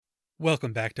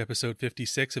Welcome back to episode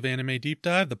 56 of Anime Deep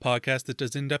Dive, the podcast that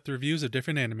does in-depth reviews of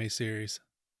different anime series.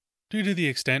 Due to the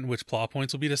extent in which plot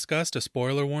points will be discussed, a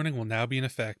spoiler warning will now be in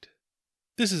effect.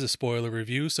 This is a spoiler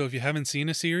review, so if you haven't seen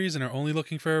a series and are only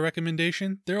looking for a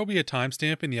recommendation, there will be a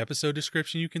timestamp in the episode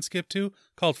description you can skip to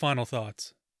called Final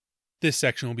Thoughts. This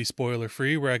section will be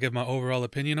spoiler-free, where I give my overall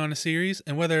opinion on a series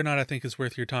and whether or not I think it's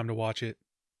worth your time to watch it.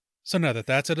 So now that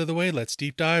that's out of the way, let's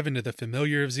deep dive into The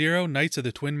Familiar of Zero, Knights of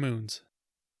the Twin Moons.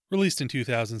 Released in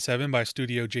 2007 by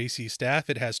Studio JC Staff,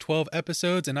 it has 12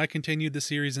 episodes, and I continued the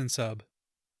series in sub.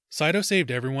 Saito saved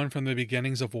everyone from the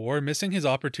beginnings of war, missing his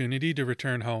opportunity to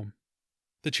return home.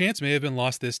 The chance may have been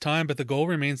lost this time, but the goal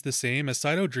remains the same as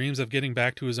Saito dreams of getting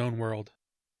back to his own world.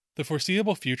 The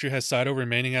foreseeable future has Saito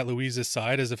remaining at Louise's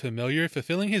side as a familiar,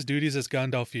 fulfilling his duties as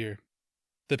Gandalfir.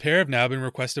 The pair have now been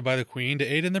requested by the Queen to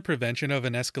aid in the prevention of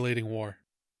an escalating war.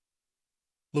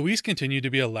 Louise continued to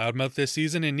be a loudmouth this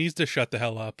season and needs to shut the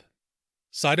hell up.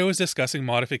 Saito is discussing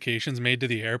modifications made to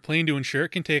the airplane to ensure it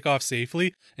can take off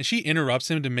safely, and she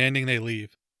interrupts him, demanding they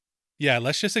leave. Yeah,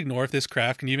 let's just ignore if this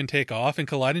craft can even take off and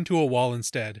collide into a wall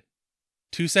instead.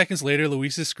 2 seconds later,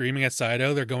 Louise is screaming at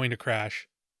Saito they're going to crash.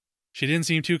 She didn't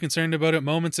seem too concerned about it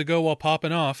moments ago while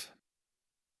popping off.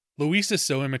 Louise is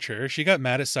so immature, she got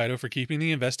mad at Saito for keeping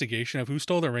the investigation of who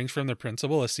stole the rings from the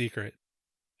principal a secret.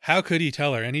 How could he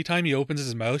tell her? Anytime he opens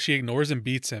his mouth, she ignores and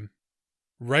beats him.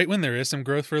 Right when there is some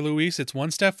growth for Louise, it's 1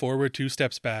 step forward, 2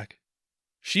 steps back.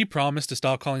 She promised to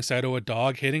stop calling Saito a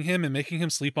dog, hitting him and making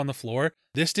him sleep on the floor.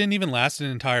 This didn't even last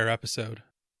an entire episode.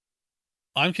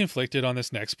 I'm conflicted on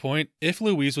this next point. If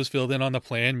Louise was filled in on the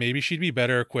plan, maybe she'd be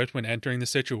better equipped when entering the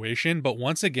situation, but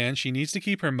once again, she needs to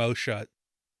keep her mouth shut.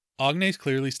 Agnes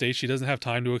clearly states she doesn't have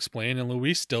time to explain, and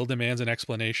Louise still demands an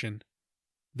explanation.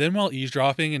 Then while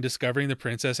eavesdropping and discovering the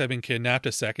princess had been kidnapped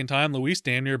a second time, Louise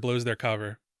damn near blows their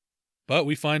cover. But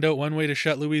we find out one way to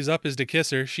shut Louise up is to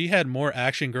kiss her. She had more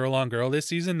action girl on girl this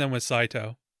season than with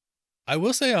Saito. I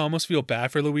will say I almost feel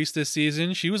bad for Louise this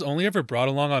season. She was only ever brought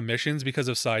along on missions because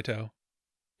of Saito.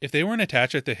 If they weren't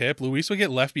attached at the hip, Louise would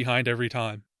get left behind every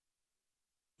time.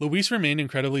 Louise remained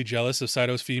incredibly jealous of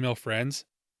Saito's female friends.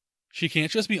 She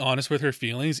can't just be honest with her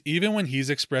feelings, even when he's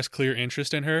expressed clear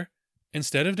interest in her.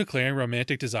 Instead of declaring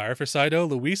romantic desire for Saito,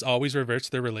 Louise always reverts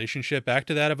their relationship back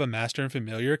to that of a master and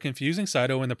familiar, confusing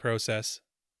Saito in the process.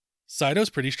 Saito's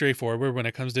pretty straightforward when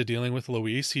it comes to dealing with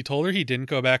Louise. He told her he didn't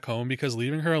go back home because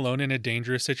leaving her alone in a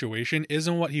dangerous situation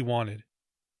isn't what he wanted.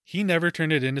 He never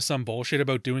turned it into some bullshit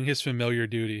about doing his familiar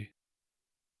duty.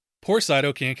 Poor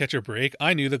Saito can't catch a break.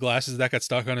 I knew the glasses that got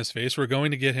stuck on his face were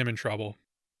going to get him in trouble.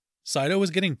 Saito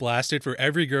was getting blasted for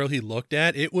every girl he looked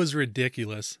at. It was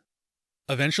ridiculous.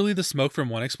 Eventually, the smoke from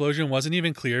one explosion wasn't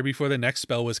even clear before the next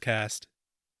spell was cast.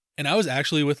 And I was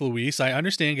actually with Louise. I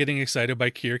understand getting excited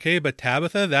by Kirke, but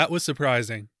Tabitha, that was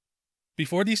surprising.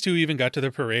 Before these two even got to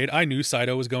the parade, I knew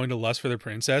Saito was going to lust for the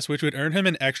princess, which would earn him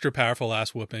an extra powerful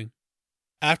ass whooping.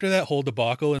 After that whole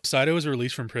debacle and Saito was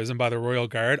released from prison by the royal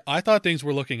guard, I thought things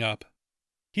were looking up.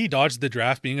 He dodged the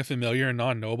draft being a familiar and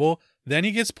non-noble, then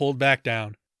he gets pulled back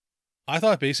down. I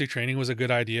thought basic training was a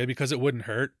good idea because it wouldn't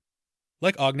hurt.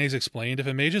 Like Agnes explained, if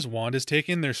a mage's wand is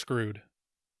taken, they're screwed.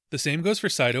 The same goes for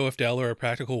Saito. If Dell or a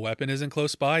practical weapon isn't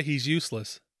close by, he's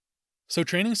useless. So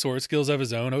training sword skills of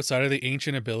his own outside of the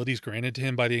ancient abilities granted to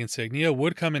him by the insignia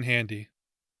would come in handy.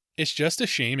 It's just a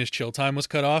shame his chill time was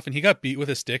cut off and he got beat with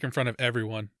a stick in front of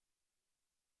everyone.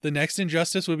 The next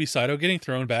injustice would be Saito getting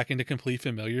thrown back into complete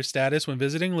familiar status when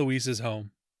visiting Louise's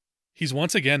home. He's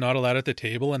once again not allowed at the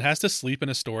table and has to sleep in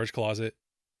a storage closet.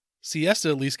 Siesta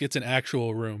at least gets an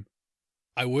actual room.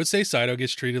 I would say Saito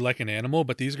gets treated like an animal,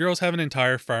 but these girls have an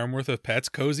entire farm worth of pets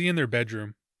cozy in their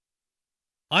bedroom.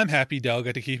 I'm happy Dell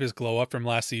got to keep his glow up from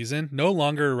last season. No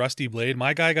longer a rusty blade,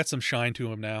 my guy got some shine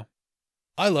to him now.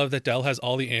 I love that Dell has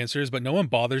all the answers, but no one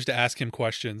bothers to ask him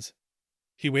questions.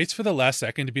 He waits for the last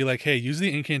second to be like, hey, use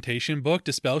the incantation book,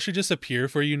 the spell should just appear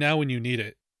for you now when you need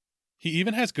it. He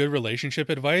even has good relationship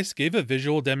advice, gave a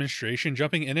visual demonstration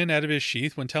jumping in and out of his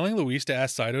sheath when telling Louise to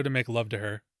ask Saito to make love to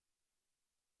her.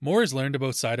 More is learned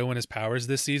about Saito and his powers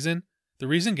this season. The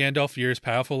reason Gandalfir is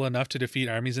powerful enough to defeat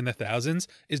armies in the thousands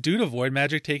is due to void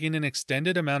magic taking an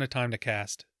extended amount of time to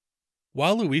cast.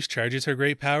 While Louise charges her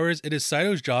great powers, it is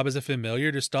Saito's job as a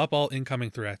familiar to stop all incoming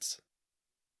threats.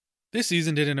 This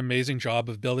season did an amazing job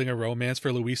of building a romance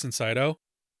for Louise and Saito.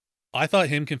 I thought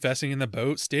him confessing in the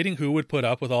boat, stating who would put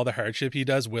up with all the hardship he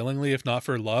does willingly if not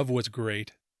for love, was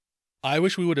great. I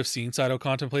wish we would have seen Saito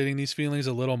contemplating these feelings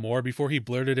a little more before he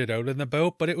blurted it out in the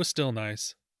boat, but it was still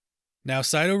nice. Now,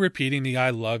 Saito repeating the I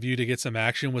love you to get some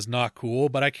action was not cool,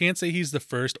 but I can't say he's the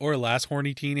first or last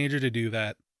horny teenager to do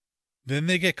that. Then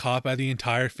they get caught by the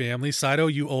entire family. Saito,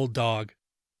 you old dog.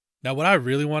 Now what I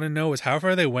really want to know is how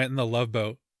far they went in the love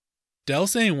boat. Del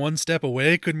saying one step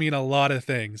away could mean a lot of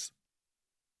things.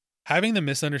 Having the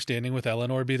misunderstanding with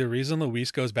Eleanor be the reason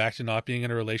Luis goes back to not being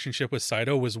in a relationship with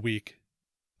Saito was weak.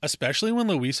 Especially when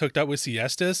Luis hooked up with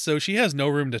Siesta, so she has no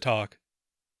room to talk.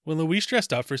 When Luis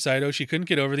dressed up for Saito, she couldn't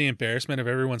get over the embarrassment of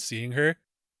everyone seeing her.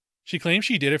 She claims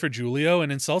she did it for Julio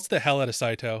and insults the hell out of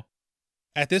Saito.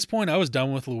 At this point, I was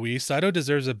done with Luis. Saito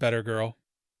deserves a better girl.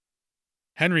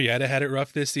 Henrietta had it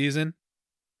rough this season.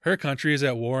 Her country is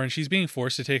at war and she's being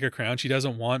forced to take a crown she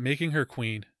doesn't want, making her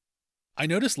queen. I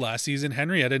noticed last season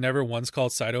Henrietta never once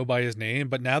called Saito by his name,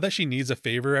 but now that she needs a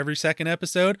favor every second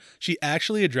episode, she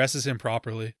actually addresses him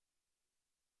properly.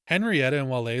 Henrietta and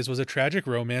Wales was a tragic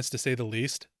romance to say the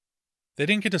least. They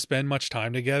didn't get to spend much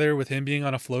time together, with him being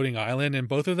on a floating island and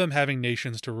both of them having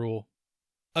nations to rule.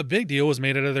 A big deal was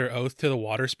made out of their oath to the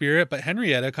water spirit, but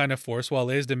Henrietta kind of forced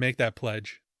Wales to make that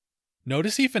pledge.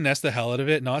 Notice he finessed the hell out of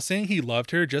it, not saying he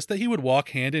loved her, just that he would walk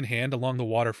hand in hand along the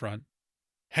waterfront.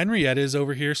 Henrietta is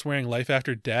over here swearing life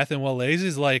after death, and Wales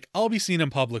is like, I'll be seen in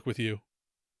public with you.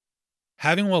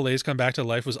 Having Wales come back to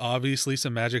life was obviously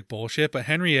some magic bullshit, but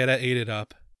Henrietta ate it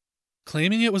up.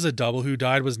 Claiming it was a double who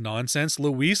died was nonsense.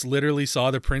 Luis literally saw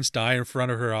the prince die in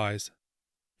front of her eyes.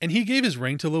 And he gave his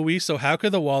ring to Luis, so how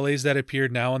could the Wales that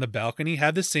appeared now on the balcony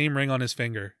have the same ring on his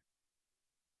finger?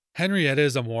 Henrietta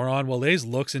is a moron. Wales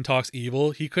looks and talks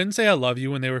evil. He couldn't say I love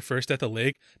you when they were first at the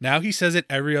lake. Now he says it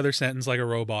every other sentence like a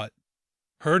robot.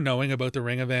 Her knowing about the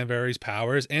Ring of Anvari's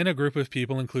powers and a group of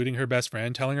people including her best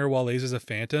friend telling her Wales is a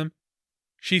phantom,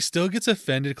 she still gets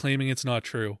offended claiming it's not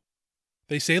true.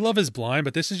 They say love is blind,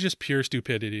 but this is just pure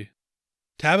stupidity.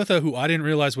 Tabitha, who I didn't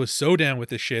realize was so down with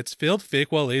the shits, filled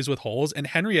fake Wales with holes, and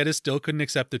Henrietta still couldn't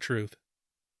accept the truth.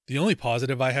 The only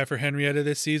positive I have for Henrietta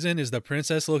this season is the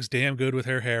princess looks damn good with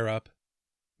her hair up.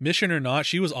 Mission or not,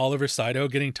 she was all over Saito,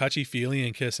 getting touchy-feely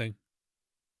and kissing.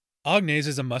 Agnes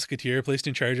is a musketeer placed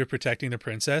in charge of protecting the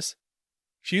princess.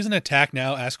 She's an attack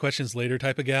now, ask questions later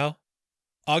type of gal.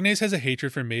 Agnes has a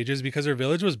hatred for mages because her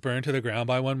village was burned to the ground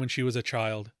by one when she was a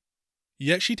child.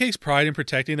 Yet she takes pride in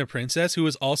protecting the princess, who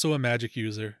is also a magic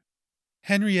user.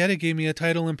 Henrietta gave me a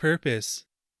title and purpose.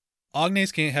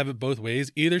 Agnes can't have it both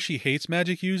ways. Either she hates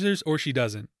magic users or she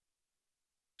doesn't.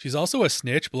 She's also a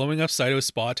snitch, blowing up Saito's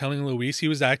spot, telling Luis he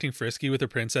was acting frisky with the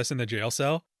princess in the jail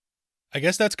cell. I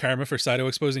guess that's karma for Saito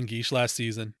exposing Guiche last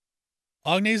season.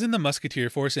 Agnes in the musketeer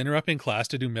force interrupting class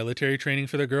to do military training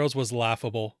for the girls was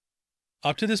laughable.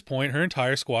 Up to this point, her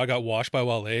entire squad got washed by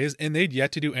Wales, and they'd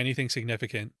yet to do anything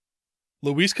significant.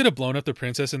 Luis could have blown up the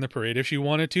princess in the parade if she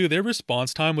wanted to. Their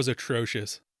response time was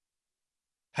atrocious.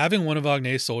 Having one of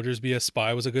Agnes' soldiers be a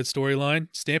spy was a good storyline.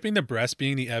 Stamping the breast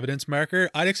being the evidence marker,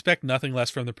 I'd expect nothing less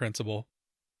from the principal.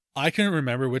 I couldn't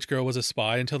remember which girl was a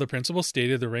spy until the principal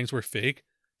stated the rings were fake.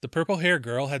 The purple-haired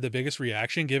girl had the biggest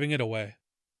reaction, giving it away.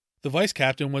 The vice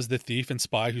captain was the thief and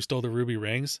spy who stole the ruby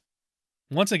rings.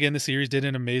 Once again, the series did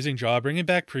an amazing job bringing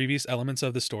back previous elements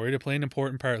of the story to play an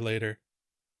important part later.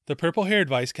 The purple-haired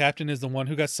vice captain is the one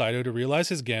who got Saito to realize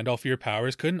his Gandalfir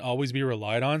powers couldn't always be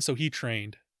relied on, so he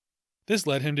trained. This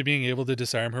led him to being able to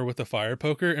disarm her with the fire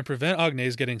poker and prevent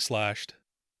Agnes getting slashed.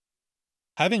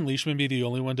 Having Leishman be the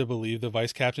only one to believe the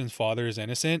vice captain's father is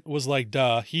innocent was like,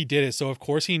 duh, he did it, so of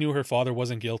course he knew her father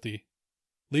wasn't guilty.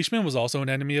 Leishman was also an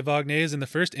enemy of Agnes, and the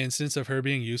first instance of her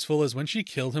being useful is when she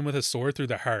killed him with a sword through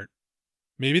the heart.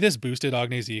 Maybe this boosted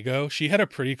Agnes' ego. She had a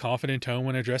pretty confident tone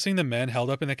when addressing the men held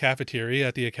up in the cafeteria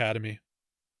at the academy.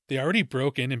 They already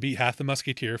broke in and beat half the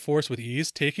musketeer force with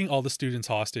ease, taking all the students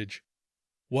hostage.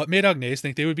 What made Agnes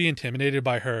think they would be intimidated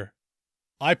by her?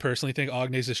 I personally think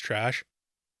Agnes is trash.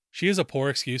 She is a poor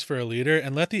excuse for a leader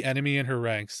and let the enemy in her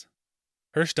ranks.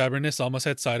 Her stubbornness almost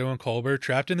had Saito and Colbert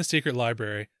trapped in the secret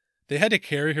library. They had to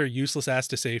carry her useless ass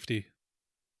to safety.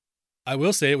 I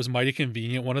will say it was mighty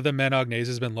convenient one of the men Agnes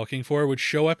has been looking for would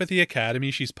show up at the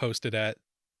academy she's posted at.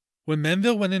 When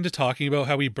Menville went into talking about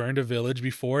how he burned a village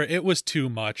before, it was too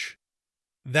much.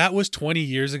 That was 20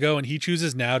 years ago and he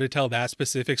chooses now to tell that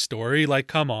specific story, like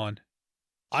come on.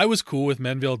 I was cool with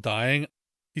Menville dying.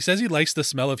 He says he likes the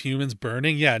smell of humans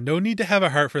burning, yeah, no need to have a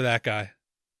heart for that guy.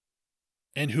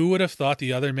 And who would have thought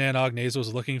the other man Agnes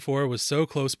was looking for was so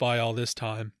close by all this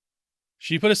time?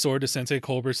 She put a sword to Sensei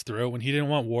Colbert's throat when he didn't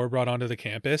want war brought onto the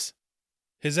campus.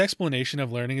 His explanation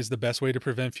of learning is the best way to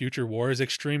prevent future war is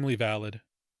extremely valid.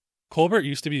 Colbert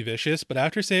used to be vicious, but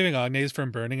after saving Agnes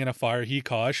from burning in a fire he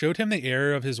caused showed him the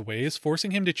error of his ways, forcing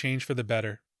him to change for the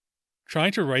better.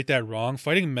 Trying to right that wrong,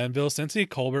 fighting Menville, Sensei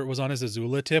Colbert was on his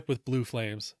Azula tip with blue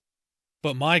flames.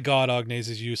 But my god, Agnès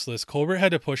is useless. Colbert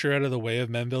had to push her out of the way of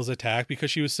Menville's attack because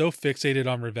she was so fixated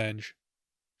on revenge.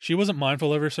 She wasn't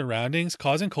mindful of her surroundings,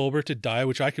 causing Colbert to die,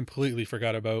 which I completely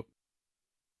forgot about.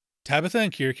 Tabitha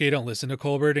and Kirke don't listen to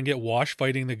Colbert and get washed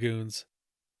fighting the goons.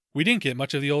 We didn't get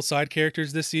much of the old side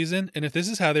characters this season, and if this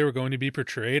is how they were going to be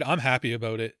portrayed, I'm happy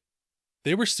about it.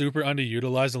 They were super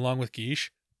underutilized along with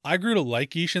Guiche. I grew to like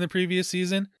Guiche in the previous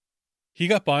season. He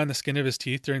got by on the skin of his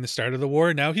teeth during the start of the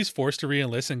war, now he's forced to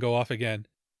re-enlist and go off again.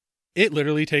 It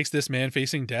literally takes this man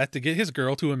facing death to get his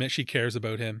girl to admit she cares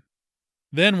about him.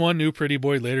 Then one new pretty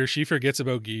boy later, she forgets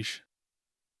about Guiche.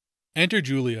 Enter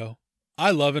Giulio.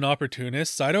 I love an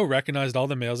opportunist. Saito recognized all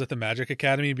the males at the Magic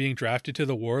Academy being drafted to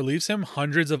the war leaves him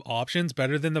hundreds of options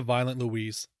better than the violent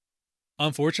Louise.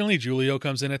 Unfortunately, Giulio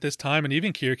comes in at this time and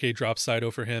even Kirke drops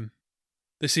Saito for him.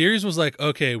 The series was like,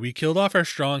 okay, we killed off our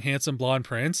strong, handsome blonde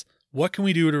prince. What can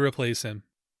we do to replace him?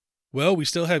 Well, we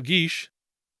still have Guiche.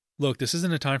 Look, this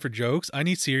isn't a time for jokes. I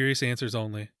need serious answers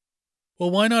only.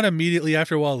 Well, why not immediately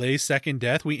after Walle's second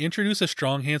death, we introduce a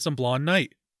strong, handsome blonde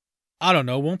knight? I don't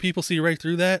know, won't people see right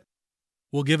through that?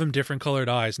 We'll give him different colored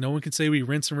eyes. No one can say we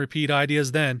rinse and repeat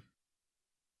ideas then.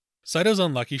 Saito's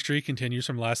unlucky streak continues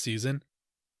from last season.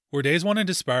 Cordays wanted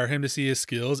to inspire him to see his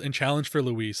skills and challenge for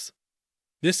Luis.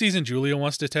 This season, Giulio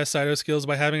wants to test Saito's skills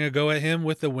by having a go at him,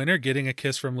 with the winner getting a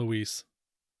kiss from Luis.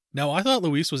 Now, I thought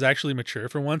Luis was actually mature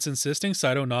for once, insisting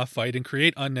Saito not fight and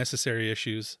create unnecessary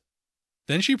issues.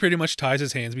 Then she pretty much ties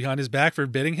his hands behind his back,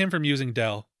 forbidding him from using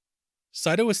Del.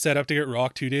 Saito was set up to get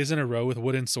rocked 2 days in a row with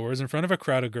wooden swords in front of a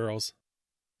crowd of girls.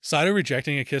 Saito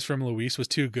rejecting a kiss from Luis was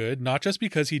too good, not just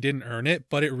because he didn't earn it,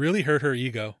 but it really hurt her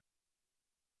ego.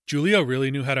 Giulio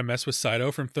really knew how to mess with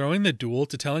Saito, from throwing the duel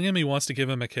to telling him he wants to give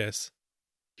him a kiss.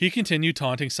 He continued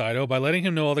taunting Saito by letting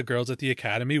him know all the girls at the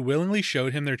academy willingly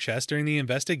showed him their chests during the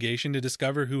investigation to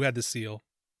discover who had the seal.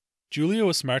 Giulio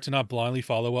was smart to not blindly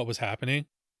follow what was happening.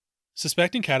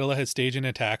 Suspecting Catala had staged an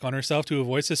attack on herself to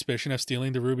avoid suspicion of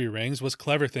stealing the ruby rings was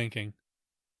clever thinking,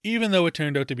 even though it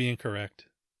turned out to be incorrect.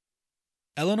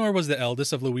 Eleanor was the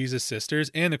eldest of Louise's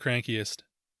sisters and the crankiest.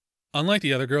 Unlike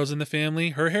the other girls in the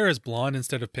family, her hair is blonde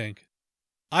instead of pink.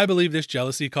 I believe this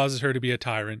jealousy causes her to be a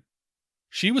tyrant.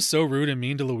 She was so rude and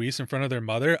mean to Louise in front of their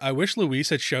mother, I wish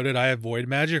Louise had shouted I have void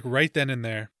magic right then and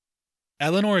there.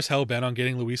 Eleanor is hell-bent on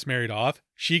getting Louise married off.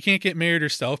 She can't get married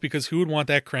herself because who would want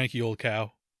that cranky old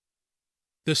cow?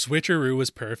 The switcheroo was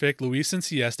perfect. Louise and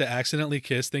Siesta accidentally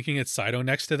kiss, thinking it's Saito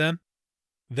next to them.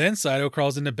 Then Saito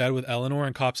crawls into bed with Eleanor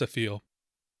and cops a feel.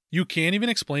 You can't even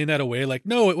explain that away like,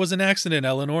 no, it was an accident,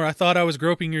 Eleanor. I thought I was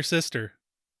groping your sister.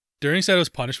 During Saito's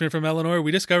punishment from Eleanor,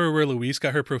 we discover where Louise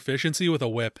got her proficiency with a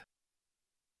whip.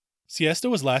 Siesta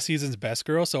was last season's best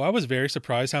girl, so I was very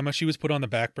surprised how much she was put on the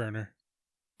back burner.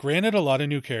 Granted, a lot of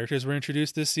new characters were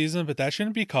introduced this season, but that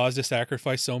shouldn't be cause to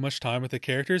sacrifice so much time with the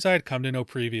characters I had come to know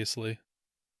previously.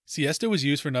 Siesta was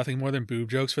used for nothing more than boob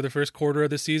jokes for the first quarter of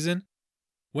the season.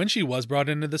 When she was brought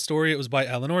into the story, it was by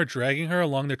Eleanor dragging her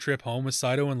along the trip home with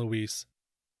Saito and Luis.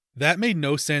 That made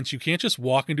no sense. You can't just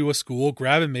walk into a school,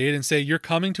 grab a maid, and say, you're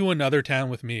coming to another town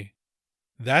with me.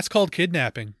 That's called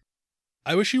kidnapping.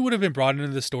 I wish she would have been brought into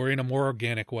the story in a more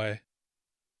organic way.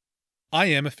 I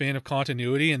am a fan of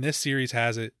continuity, and this series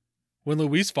has it. When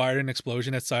Louise fired an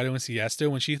explosion at Saito and Siesta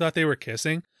when she thought they were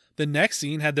kissing, the next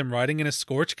scene had them riding in a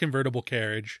scorched convertible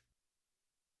carriage.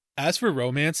 As for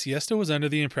romance, Siesta was under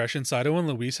the impression Saito and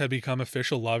Louise had become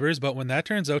official lovers, but when that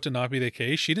turns out to not be the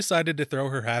case, she decided to throw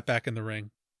her hat back in the ring.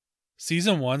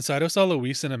 Season 1, Saito saw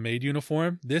Louise in a maid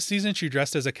uniform. This season she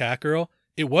dressed as a cat girl.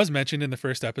 It was mentioned in the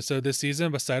first episode this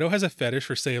season, but Saito has a fetish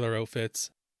for sailor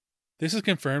outfits. This is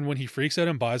confirmed when he freaks out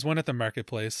and buys one at the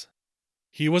marketplace.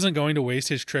 He wasn't going to waste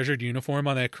his treasured uniform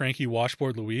on that cranky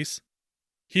washboard Louise.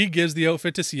 He gives the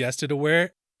outfit to Siesta to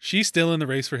wear. She's still in the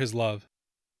race for his love.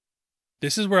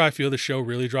 This is where I feel the show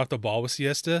really dropped the ball with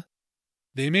Siesta.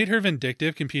 They made her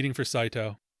vindictive, competing for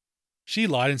Saito. She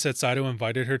lied and said Saito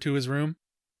invited her to his room.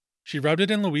 She rubbed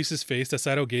it in Luis's face that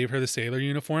Saito gave her the sailor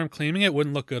uniform, claiming it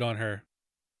wouldn't look good on her.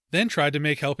 Then tried to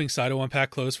make helping Saito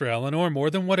unpack clothes for Eleanor more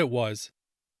than what it was.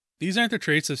 These aren't the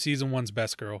traits of Season 1's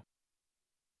best girl.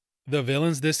 The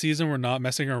villains this season were not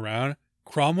messing around.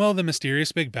 Cromwell, the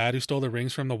mysterious big bad who stole the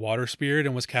rings from the water spirit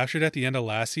and was captured at the end of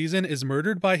last season, is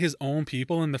murdered by his own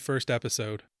people in the first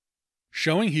episode,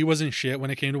 showing he wasn't shit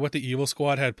when it came to what the evil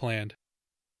squad had planned.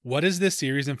 What is this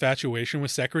series' infatuation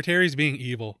with secretaries being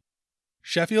evil?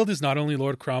 Sheffield is not only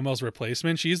Lord Cromwell's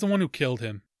replacement, she's the one who killed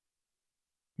him.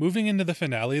 Moving into the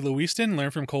finale, Louise didn't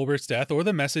learn from Colbert's death or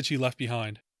the message he left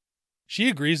behind. She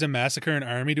agrees to massacre an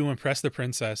army to impress the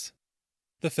princess.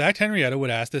 The fact Henrietta would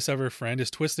ask this of her friend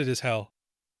is twisted as hell.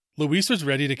 Luis was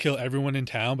ready to kill everyone in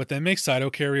town, but then make Saito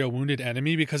carry a wounded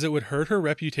enemy because it would hurt her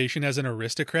reputation as an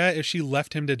aristocrat if she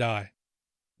left him to die.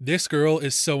 This girl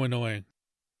is so annoying.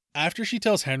 After she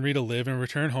tells Henry to live and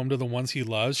return home to the ones he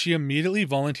loves, she immediately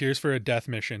volunteers for a death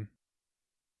mission.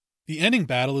 The ending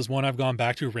battle is one I've gone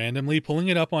back to randomly, pulling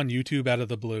it up on YouTube out of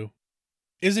the blue.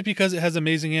 Is it because it has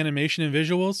amazing animation and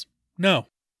visuals? No.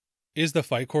 Is the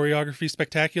fight choreography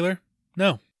spectacular?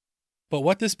 No. But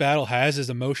what this battle has is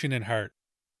emotion and heart.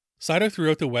 Saito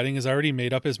throughout the wedding has already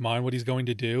made up his mind what he's going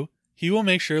to do. He will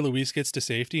make sure Luis gets to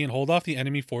safety and hold off the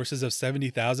enemy forces of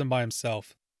 70,000 by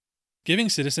himself. Giving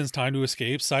citizens time to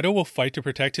escape, Saito will fight to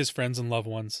protect his friends and loved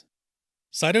ones.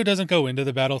 Saito doesn't go into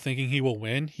the battle thinking he will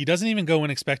win. He doesn't even go in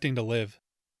expecting to live.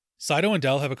 Saito and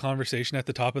Del have a conversation at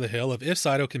the top of the hill of if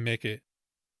Saito can make it.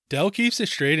 Del keeps it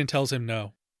straight and tells him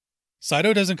no.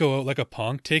 Saito doesn't go out like a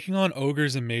punk, taking on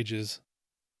ogres and mages.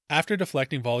 After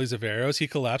deflecting volleys of arrows, he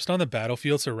collapsed on the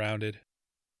battlefield surrounded.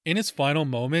 In its final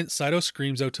moment, Saito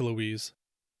screams out to Louise.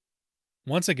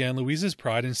 Once again, Louise's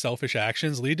pride and selfish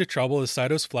actions lead to trouble as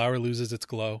Saito's flower loses its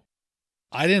glow.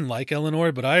 I didn't like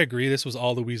Eleanor, but I agree this was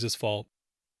all Louise's fault.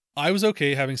 I was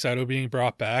okay having Saito being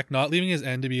brought back, not leaving his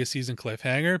end to be a season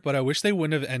cliffhanger, but I wish they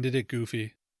wouldn't have ended it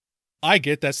goofy. I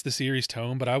get that's the series'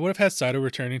 tone, but I would have had Saito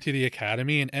returning to the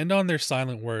academy and end on their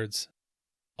silent words.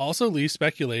 Also leave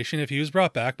speculation if he was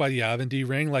brought back by the Avendy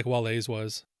ring like Wale's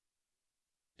was.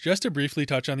 Just to briefly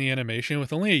touch on the animation,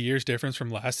 with only a year's difference from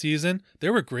last season,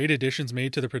 there were great additions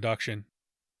made to the production.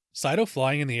 Saito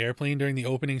flying in the airplane during the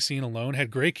opening scene alone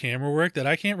had great camera work that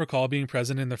I can't recall being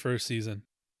present in the first season.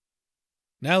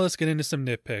 Now let's get into some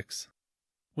nitpicks.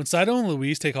 When Saito and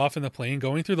Louise take off in the plane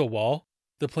going through the wall,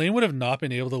 the plane would have not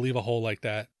been able to leave a hole like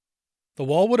that. The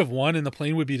wall would have won and the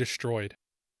plane would be destroyed.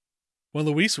 When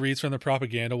Louise reads from the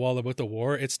propaganda wall about the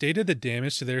war, it stated the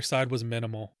damage to their side was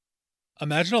minimal.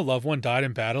 Imagine a loved one died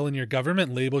in battle and your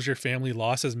government labels your family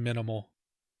loss as minimal.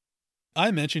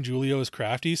 I mentioned Julio is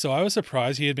crafty, so I was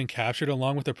surprised he had been captured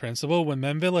along with the principal when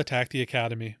Menville attacked the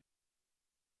academy.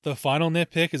 The final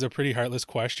nitpick is a pretty heartless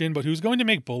question, but who's going to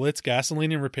make bullets,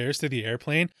 gasoline, and repairs to the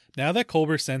airplane now that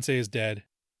Colbert Sensei is dead?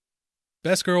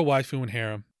 Best girl, waifu, and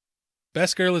harem.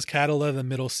 Best girl is Katala, the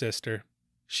middle sister.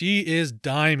 She is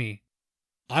dimey.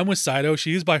 I'm with Saito,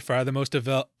 she is by far the most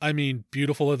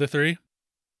beautiful of the three.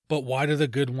 But why do the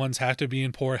good ones have to be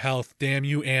in poor health? Damn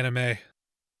you, anime.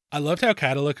 I loved how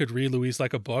Katala could read Louise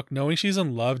like a book, knowing she's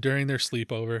in love during their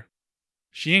sleepover.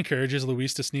 She encourages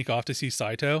Louise to sneak off to see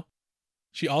Saito.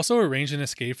 She also arranged an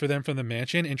escape for them from the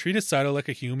mansion and treated Saito like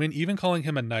a human, even calling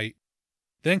him a knight.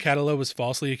 Then Katala was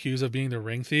falsely accused of being the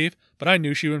ring thief, but I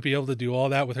knew she wouldn't be able to do all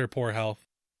that with her poor health.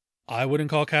 I wouldn't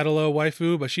call Katala a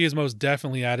waifu, but she is most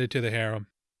definitely added to the harem.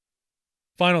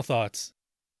 Final thoughts.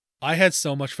 I had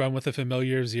so much fun with The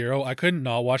Familiar of Zero, I couldn't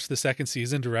not watch the second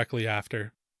season directly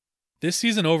after. This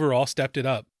season overall stepped it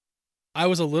up. I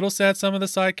was a little sad some of the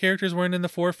side characters weren't in the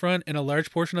forefront, and a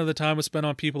large portion of the time was spent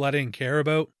on people I didn't care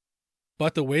about.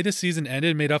 But the way the season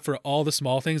ended made up for all the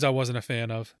small things I wasn't a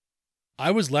fan of.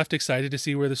 I was left excited to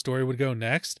see where the story would go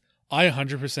next. I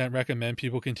 100% recommend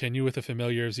people continue with the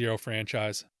Familiar of Zero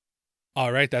franchise.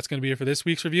 Alright, that's going to be it for this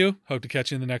week's review. Hope to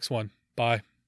catch you in the next one. Bye.